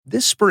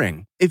This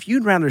spring, if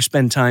you'd rather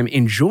spend time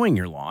enjoying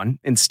your lawn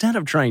instead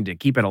of trying to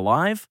keep it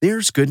alive,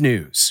 there's good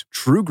news.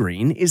 True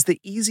Green is the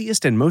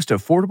easiest and most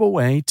affordable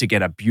way to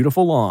get a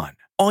beautiful lawn.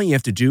 All you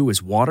have to do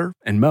is water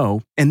and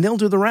mow, and they'll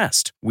do the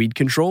rest. Weed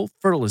control,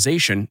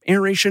 fertilization,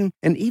 aeration,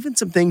 and even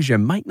some things you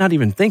might not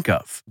even think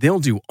of. They'll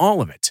do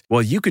all of it,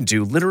 while you can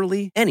do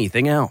literally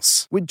anything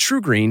else. With True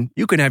Green,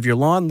 you can have your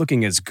lawn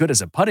looking as good as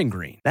a putting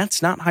green.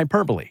 That's not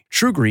hyperbole.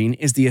 True Green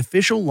is the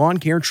official lawn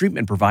care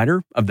treatment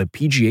provider of the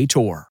PGA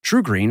Tour.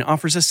 True Green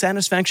offers a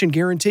satisfaction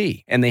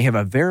guarantee, and they have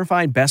a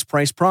verified best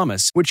price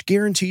promise, which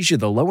guarantees you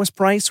the lowest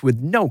price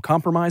with no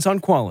compromise on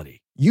quality.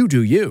 You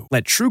do you.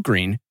 Let True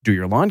Green do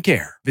your lawn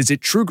care. Visit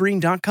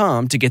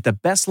truegreen.com to get the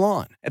best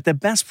lawn at the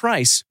best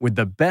price with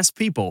the best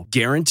people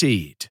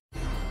guaranteed.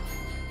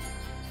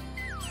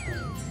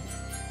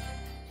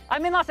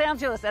 I'm in Los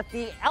Angeles at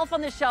the Elf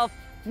on the Shelf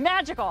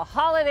magical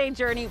holiday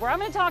journey where I'm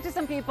going to talk to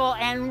some people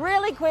and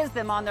really quiz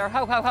them on their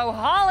ho-ho-ho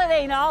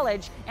holiday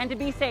knowledge. And to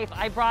be safe,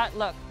 I brought,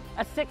 look,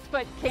 a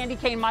 6-foot candy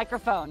cane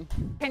microphone.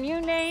 Can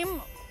you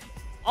name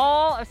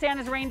all of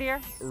Santa's reindeer?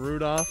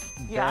 Rudolph,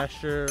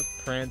 Dasher,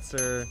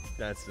 Prancer,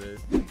 that's it.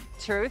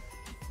 Truth,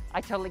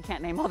 I totally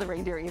can't name all the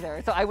reindeer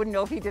either, so I wouldn't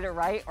know if he did it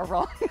right or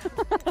wrong.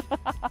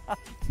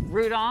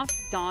 Rudolph,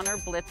 Donner,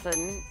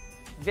 Blitzen,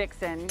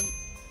 Vixen,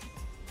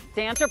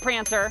 Dancer,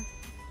 Prancer,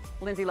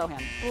 Lindsay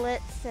Lohan.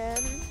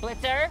 Blitzen.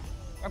 Blitzer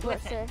or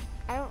Blitzen?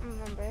 I don't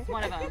remember.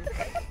 One of them.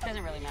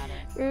 Doesn't really matter.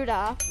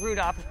 Rudolph.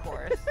 Rudolph, of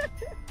course.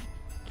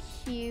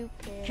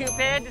 Cupid.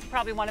 Cupid is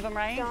probably one of them,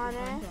 right?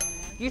 Donner.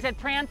 You said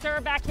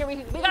Prancer back here. We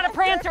got a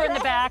Prancer in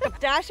the back.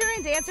 Dasher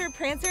and Dancer,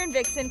 Prancer and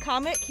Vixen,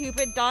 Comet,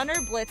 Cupid, Donner,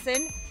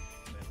 Blitzen,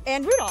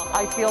 and Rudolph.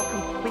 I feel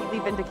completely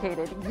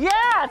vindicated.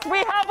 Yes, we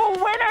have a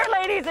winner,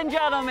 ladies and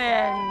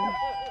gentlemen.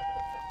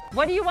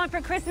 What do you want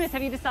for Christmas?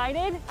 Have you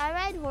decided? I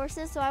ride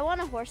horses, so I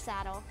want a horse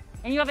saddle.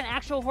 And you have an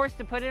actual horse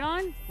to put it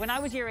on? When I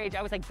was your age,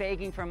 I was like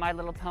begging for My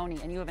Little Pony,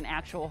 and you have an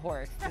actual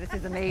horse. This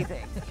is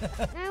amazing.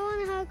 I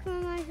want to hug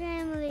from my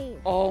family.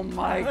 Oh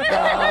my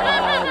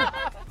God.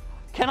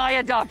 Can I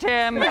adopt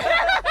him?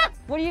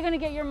 What are you gonna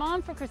get your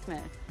mom for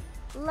Christmas?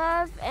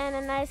 Love and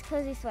a nice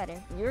cozy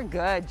sweater. You're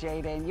good,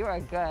 Jaden. You are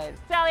good.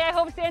 Sally, I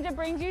hope Santa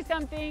brings you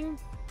something.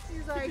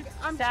 She's like,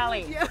 I'm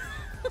Sally.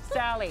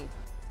 Sally,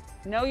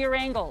 know your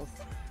angles.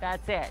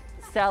 That's it.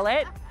 Sell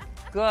it.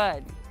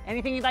 Good.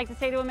 Anything you'd like to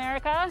say to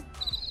America?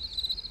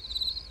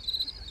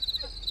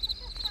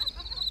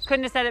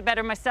 Couldn't have said it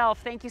better myself.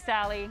 Thank you,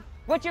 Sally.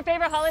 What's your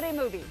favorite holiday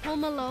movie?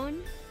 Home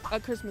Alone. A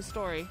Christmas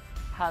Story.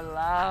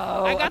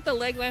 Hello. I got the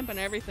leg lamp and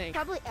everything.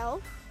 Probably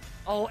Elf.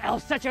 Oh,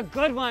 Elf's such a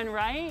good one,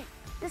 right?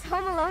 Does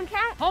Home Alone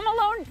count? Home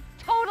Alone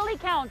totally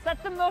counts.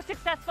 That's the most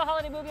successful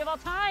holiday movie of all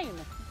time.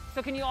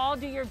 So can you all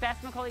do your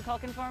best Macaulay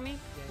Culkin for me?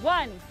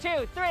 1,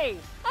 2, 3.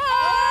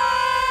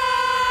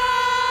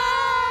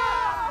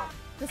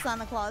 The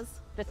Santa Claus.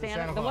 The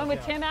one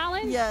with Tim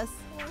Allen? Yes.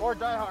 Or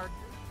Die Hard.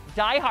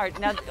 Die Hard.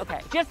 Now, okay.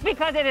 Just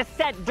because it is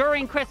set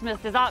during Christmas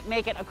does not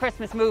make it a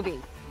Christmas movie.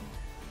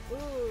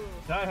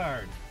 Die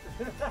Hard.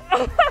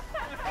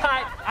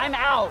 Cut. I'm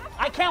out.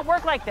 I can't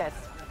work like this.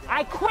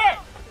 I quit.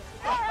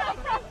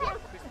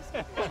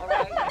 All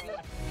right.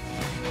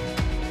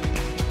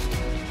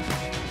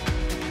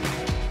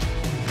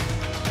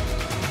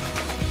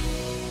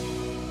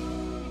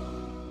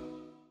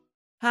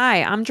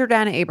 Hi, I'm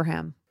Jordana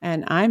Abraham.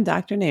 And I'm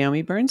Dr.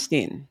 Naomi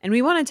Bernstein. And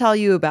we want to tell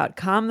you about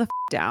Calm the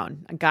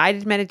Down, a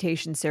guided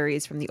meditation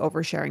series from the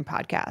Oversharing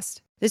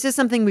podcast. This is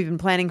something we've been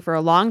planning for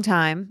a long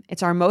time.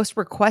 It's our most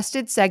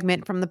requested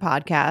segment from the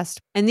podcast.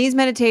 And these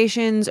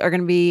meditations are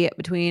going to be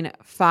between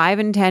 5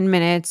 and 10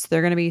 minutes.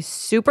 They're going to be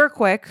super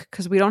quick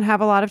because we don't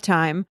have a lot of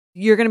time.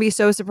 You're going to be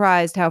so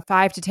surprised how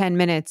 5 to 10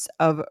 minutes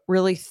of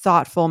really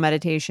thoughtful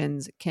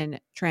meditations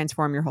can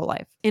transform your whole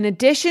life. In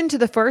addition to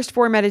the first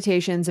 4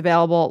 meditations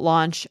available at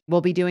launch,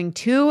 we'll be doing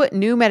 2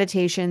 new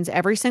meditations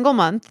every single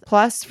month.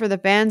 Plus, for the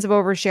fans of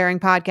Oversharing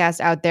podcast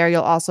out there,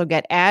 you'll also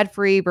get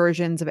ad-free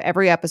versions of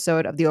every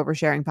episode of the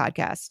Oversharing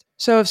podcast.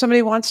 So if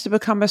somebody wants to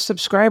become a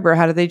subscriber,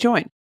 how do they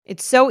join?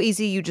 It's so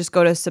easy. You just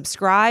go to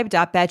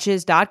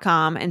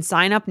subscribe.betches.com and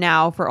sign up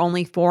now for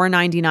only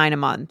 $4.99 a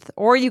month.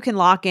 Or you can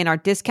lock in our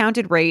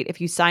discounted rate if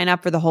you sign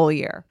up for the whole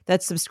year.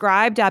 That's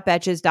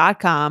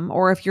subscribe.betches.com.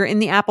 Or if you're in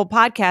the Apple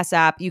Podcasts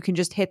app, you can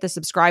just hit the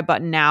subscribe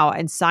button now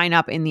and sign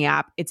up in the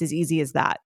app. It's as easy as that.